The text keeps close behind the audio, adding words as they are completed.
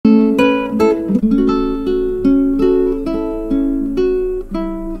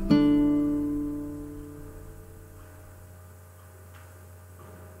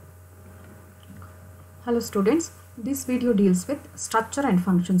Hello students, this video deals with structure and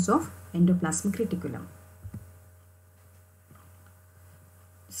functions of endoplasmic reticulum.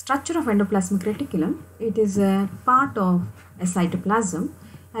 Structure of endoplasmic reticulum, it is a part of a cytoplasm,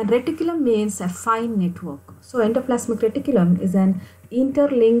 and reticulum means a fine network. So endoplasmic reticulum is an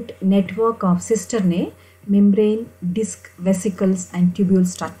interlinked network of cisternae, membrane, disc, vesicles and tubule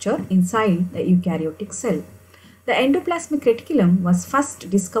structure inside the eukaryotic cell. The endoplasmic reticulum was first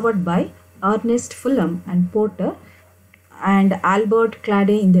discovered by Ernest Fulham and Porter and Albert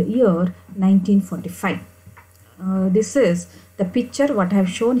Clade in the year 1945. This is the picture what I have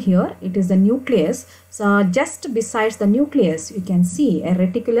shown here. It is the nucleus. So just besides the nucleus you can see a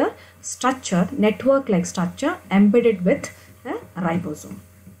reticular structure, network like structure embedded with a ribosome.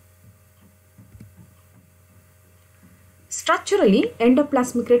 Structurally,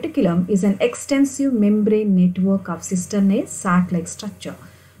 endoplasmic reticulum is an extensive membrane network of cisternae sac-like structure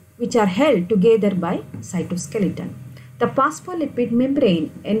which are held together by cytoskeleton. The phospholipid membrane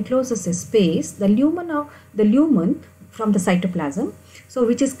encloses a space, the lumen from the cytoplasm, so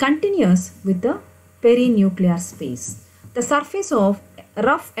which is continuous with the perinuclear space. The surface of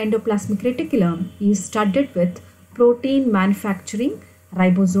rough endoplasmic reticulum is studded with protein manufacturing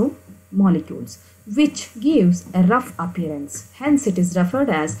ribosome molecules, which gives a rough appearance. Hence, it is referred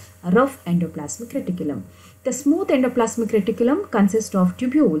as a rough endoplasmic reticulum. The smooth endoplasmic reticulum consists of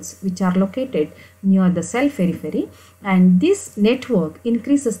tubules which are located near the cell periphery, and this network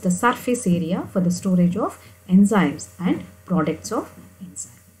increases the surface area for the storage of enzymes and products of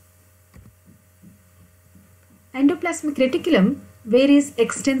enzyme. Endoplasmic reticulum varies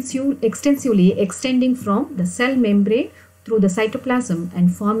extensively extending from the cell membrane through the cytoplasm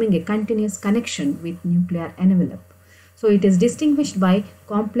and forming a continuous connection with nuclear envelope. So it is distinguished by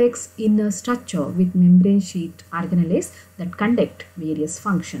complex inner structure with membrane sheet organelles that conduct various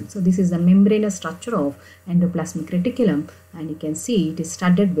functions. So this is the membranous structure of endoplasmic reticulum, and you can see it is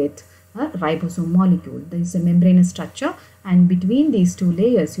studded with a ribosome molecule. There is a membranous structure, and between these two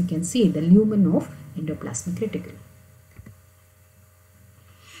layers you can see the lumen of endoplasmic reticulum.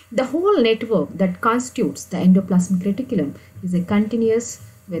 The whole network that constitutes the endoplasmic reticulum is a continuous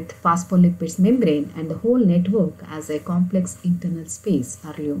with phospholipids membrane, and the whole network has a complex internal space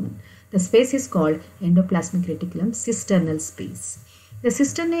or lumen. The space is called endoplasmic reticulum cisternal space. The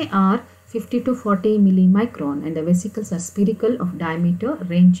cisternae are 50 to 40 millimicron, and the vesicles are spherical of diameter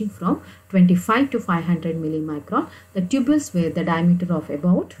ranging from 25 to 500 millimicron. The tubules with the diameter of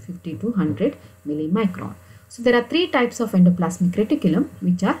about 50 to 100 millimicron. So there are three types of endoplasmic reticulum,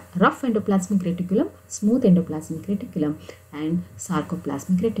 which are rough endoplasmic reticulum, smooth endoplasmic reticulum and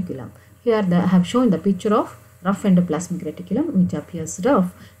sarcoplasmic reticulum. Here I have shown the picture of rough endoplasmic reticulum, which appears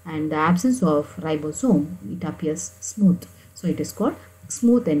rough, and the absence of ribosome, it appears smooth. So it is called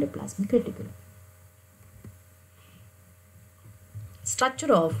smooth endoplasmic reticulum.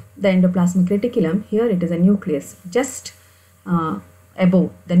 Structure of the endoplasmic reticulum, here it is a nucleus. Just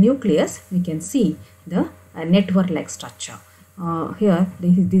above the nucleus we can see the network like structure. Here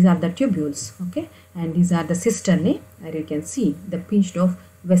these are the tubules, okay, and these are the cisternae, and you can see the pinched off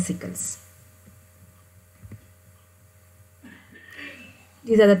vesicles.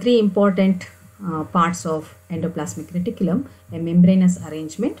 These are the three important parts of endoplasmic reticulum: a membranous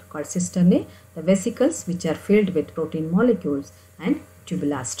arrangement called cisternae, the vesicles which are filled with protein molecules, and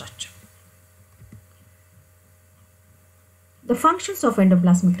tubular structure. The functions of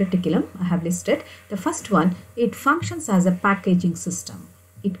endoplasmic reticulum I have listed. The first one, it functions as a packaging system.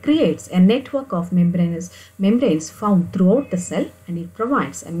 It creates a network of membranes found throughout the cell, and it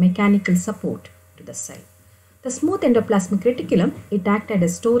provides a mechanical support to the cell. The smooth endoplasmic reticulum, it acts as a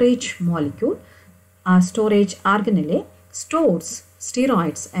storage molecule, storage organelle, stores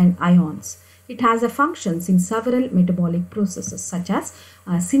steroids and ions. It has a functions in several metabolic processes such as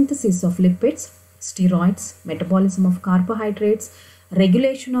synthesis of lipids, steroids, metabolism of carbohydrates,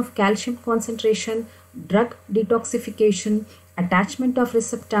 regulation of calcium concentration, drug detoxification, attachment of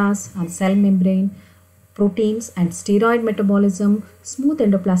receptors on cell membrane, proteins and steroid metabolism. Smooth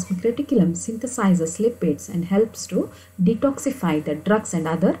endoplasmic reticulum synthesizes lipids and helps to detoxify the drugs and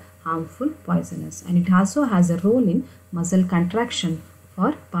other harmful poisonous, and it also has a role in muscle contraction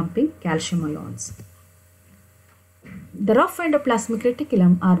for pumping calcium ions. The rough endoplasmic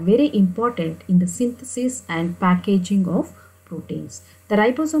reticulum are very important in the synthesis and packaging of proteins. The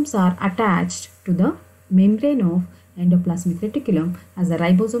ribosomes are attached to the membrane of endoplasmic reticulum as the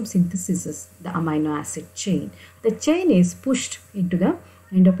ribosome synthesizes the amino acid chain. The chain is pushed into the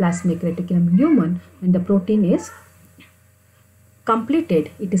endoplasmic reticulum lumen when the protein is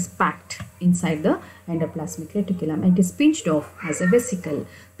completed. It is packed inside the endoplasmic reticulum and it is pinched off as a vesicle.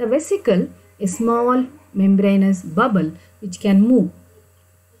 The vesicle is small membranous bubble which can move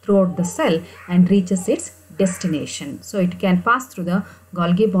throughout the cell and reaches its destination. So it can pass through the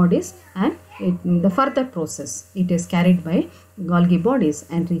Golgi bodies, and the further process it is carried by Golgi bodies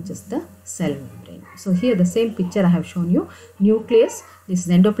and reaches the cell membrane. So here the same picture I have shown you. Nucleus, this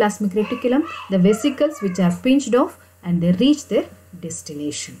is endoplasmic reticulum, the vesicles which are pinched off and they reach their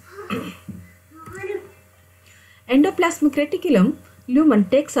destination. Endoplasmic reticulum lumen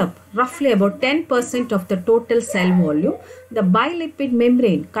takes up roughly about 10% of the total cell volume. The bilipid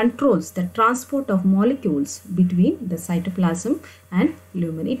membrane controls the transport of molecules between the cytoplasm and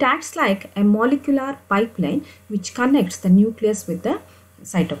lumen. It acts like a molecular pipeline which connects the nucleus with the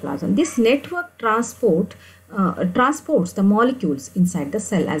cytoplasm. This network transports the molecules inside the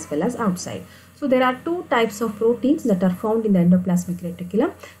cell as well as outside. So there are two types of proteins that are found in the endoplasmic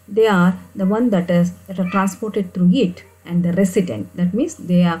reticulum. They are the one that are transported through it, and the resident. That means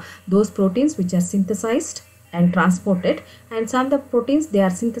they are those proteins which are synthesized and transported, and some of the proteins they are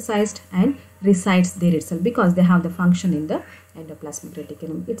synthesized and resides there itself because they have the function in the endoplasmic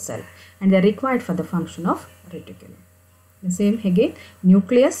reticulum itself, and they are required for the function of reticulum. The same again,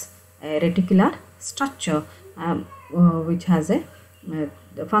 nucleus, a reticular structure which has the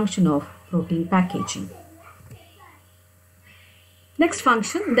function of protein packaging. Next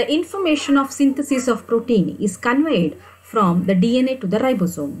function, the information of synthesis of protein is conveyed from the DNA to the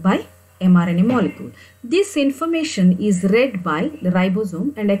ribosome by mRNA molecule. This information is read by the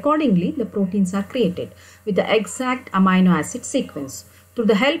ribosome, and accordingly the proteins are created with the exact amino acid sequence through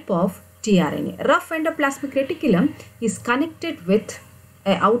the help of tRNA. Rough endoplasmic reticulum is connected with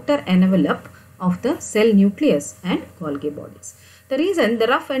an outer envelope of the cell nucleus and Golgi bodies. The reason the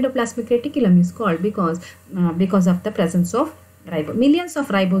rough endoplasmic reticulum is called because of the presence of millions of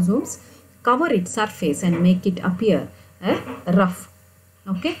ribosomes cover its surface and make it appear rough.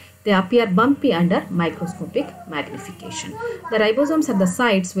 Okay, they appear bumpy under microscopic magnification. The ribosomes are the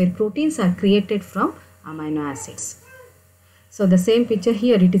sites where proteins are created from amino acids. So the same picture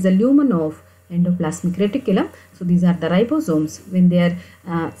here, it is a lumen of endoplasmic reticulum. So these are the ribosomes. When they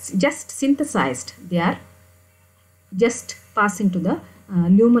are just synthesized, they are just passing to the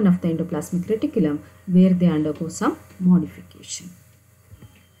lumen of the endoplasmic reticulum where they undergo some modification.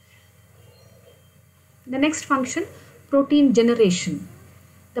 The next function, protein generation.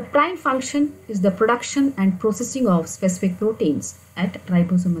 The prime function is the production and processing of specific proteins at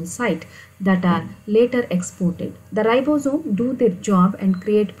ribosomal site that are later exported. The ribosome do their job and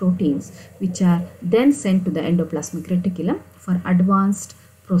create proteins which are then sent to the endoplasmic reticulum for advanced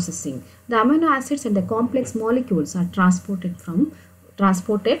processing. The amino acids and the complex molecules are transported from the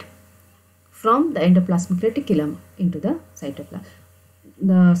endoplasmic reticulum into the cytoplasm,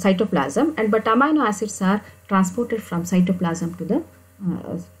 but amino acids are transported from cytoplasm to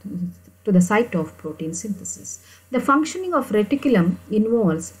the site of protein synthesis. The functioning of reticulum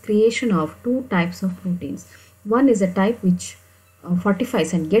involves creation of two types of proteins. One is a type which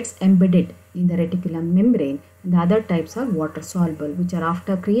fortifies and gets embedded in the reticulum membrane, and the other types are water soluble, which are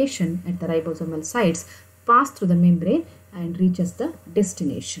after creation at the ribosomal sites pass through the membrane and reaches the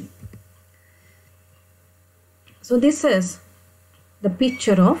destination. So this is the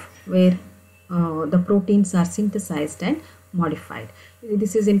picture of where the proteins are synthesized and modified.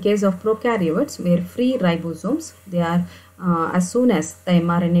 This is in case of prokaryotes where free ribosomes, they are as soon as the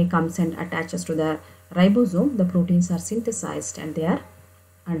mRNA comes and attaches to the ribosome, the proteins are synthesized and they are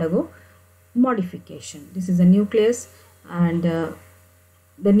undergo modification. This is a nucleus, and the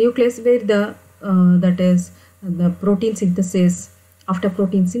nucleus where that is the protein synthesis. After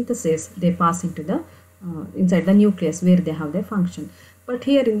protein synthesis, they pass into the inside the nucleus where they have their function. But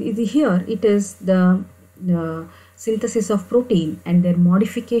here it is the synthesis of protein and their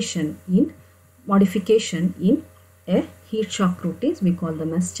modification in a heat shock proteins. We call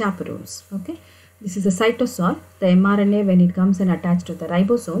them as chaperones. Okay, this is a cytosol. The mRNA, when it comes and attached to the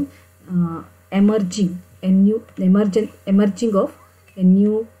ribosome, emerging of a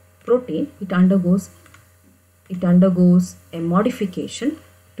new protein, it undergoes a modification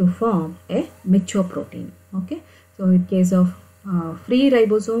to form a mature protein. Okay, so in case of free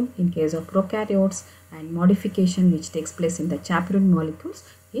ribosome, in case of prokaryotes, and modification which takes place in the chaperone molecules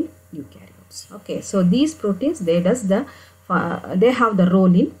in eukaryotes. Okay, so these proteins, they have the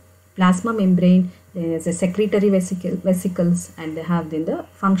role in plasma membrane. There is a secretory vesicles, and they have then the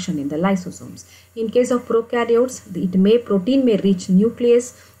function in the lysosomes. In case of prokaryotes, protein may reach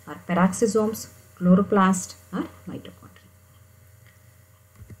nucleus or peroxisomes, chloroplast or mitochondria.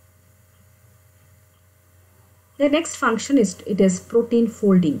 The next function is protein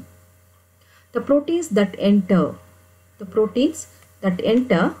folding. The proteins that enter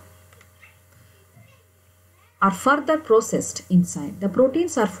are further processed inside. The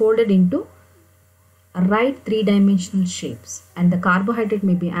proteins are folded into right three-dimensional shapes and the carbohydrate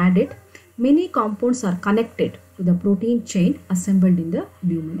may be added. Many compounds are connected to the protein chain assembled in the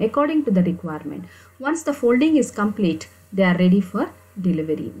lumen according to the requirement. Once the folding is complete, they are ready for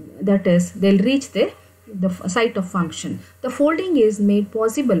delivery. That is, they'll reach the site of function. The folding is made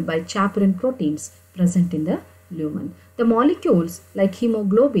possible by chaperone proteins present in the lumen. The molecules like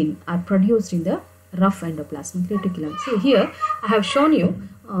hemoglobin are produced in the rough endoplasmic reticulum. So here I have shown you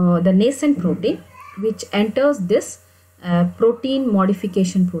the nascent protein which enters this protein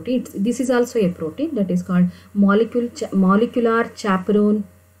modification protein. This is also a protein that is called molecular chaperones.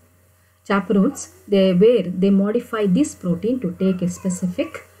 They modify this protein to take a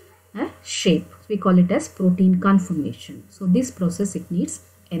specific shape. We call it as protein conformation. So this process, it needs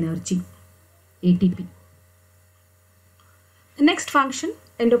energy, ATP. The next function,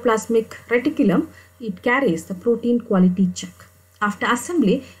 endoplasmic reticulum, it carries the protein quality check. After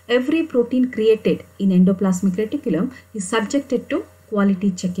assembly, every protein created in endoplasmic reticulum is subjected to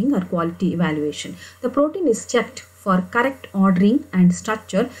quality checking or quality evaluation. The protein is checked for correct ordering and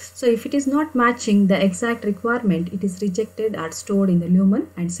structure. So if it is not matching the exact requirement, it is rejected or stored in the lumen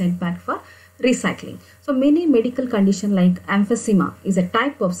and sent back for recycling. So many medical conditions like emphysema is a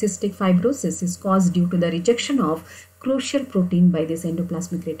type of cystic fibrosis is caused due to the rejection of crucial protein by this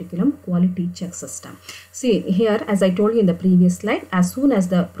endoplasmic reticulum quality check system. See here, as I told you in the previous slide, as soon as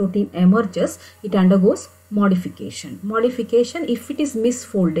the protein emerges, it undergoes modification. Modification, if it is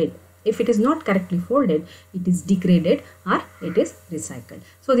misfolded, if it is not correctly folded, it is degraded or it is recycled.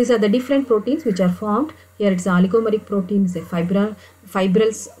 So these are the different proteins which are formed. Here it's oligomeric proteins, the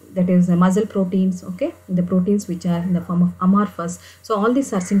fibrils, that is the muscle proteins, okay, the proteins which are in the form of amorphous. So all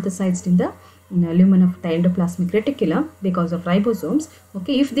these are synthesized in the lumen of the endoplasmic reticulum because of ribosomes.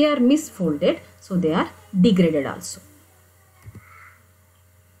 Okay, if they are misfolded, so they are degraded also.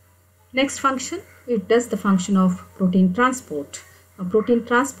 Next function, it does the function of protein transport. Protein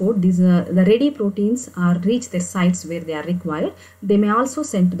transport, the ready proteins are reach their sites where they are required. They may also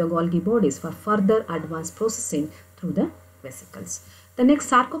send to the Golgi bodies for further advanced processing through the vesicles. The next,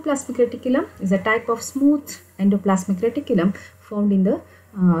 sarcoplasmic reticulum is a type of smooth endoplasmic reticulum found in the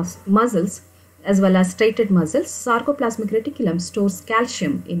muscles as well as striated muscles. Sarcoplasmic reticulum stores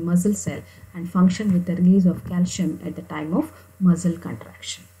calcium in muscle cell and function with the release of calcium at the time of muscle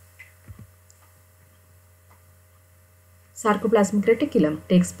contraction. Sarcoplasmic reticulum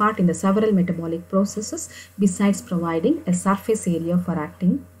takes part in the several metabolic processes besides providing a surface area for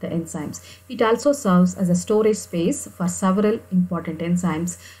acting the enzymes. It also serves as a storage space for several important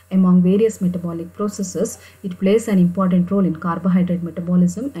enzymes. Among various metabolic processes, it plays an important role in carbohydrate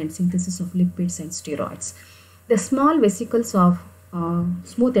metabolism and synthesis of lipids and steroids. The small vesicles of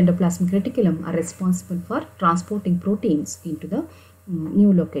smooth endoplasmic reticulum are responsible for transporting proteins into the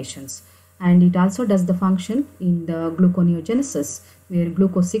new locations. And it also does the function in the gluconeogenesis, where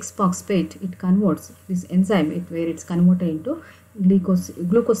glucose 6-phosphate, it converts this enzyme, where it's converted into glucose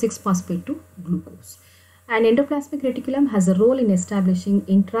 6-phosphate to glucose. And endoplasmic reticulum has a role in establishing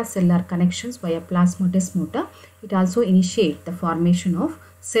intracellular connections via plasmodesmata. It also initiates the formation of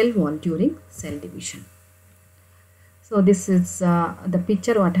cell wall during cell division. So this is the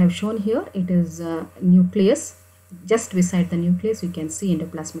picture what I have shown here. It is nucleus. Just beside the nucleus, you can see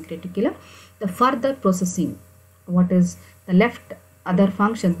endoplasmic reticulum. The further processing, what is the left other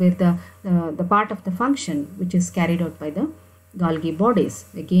function, where the part of the function which is carried out by the Golgi bodies.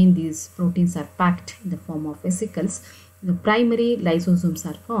 Again, these proteins are packed in the form of vesicles. The primary lysosomes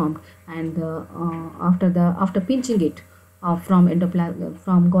are formed, and after pinching it from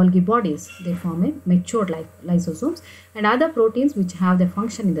Golgi bodies, they form a matured lysosomes, and other proteins which have the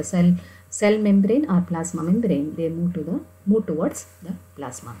function in the cell membrane or plasma membrane, they move towards the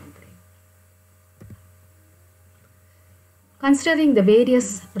plasma membrane. Considering the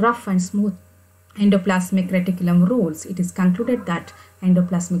various rough and smooth endoplasmic reticulum rules, it is concluded that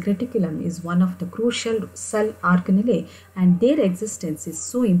endoplasmic reticulum is one of the crucial cell organelles, and their existence is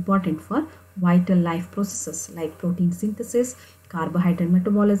so important for vital life processes like protein synthesis, carbohydrate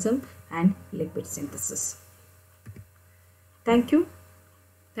metabolism, and lipid synthesis. Thank you.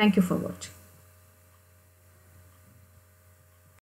 Thank you for watching.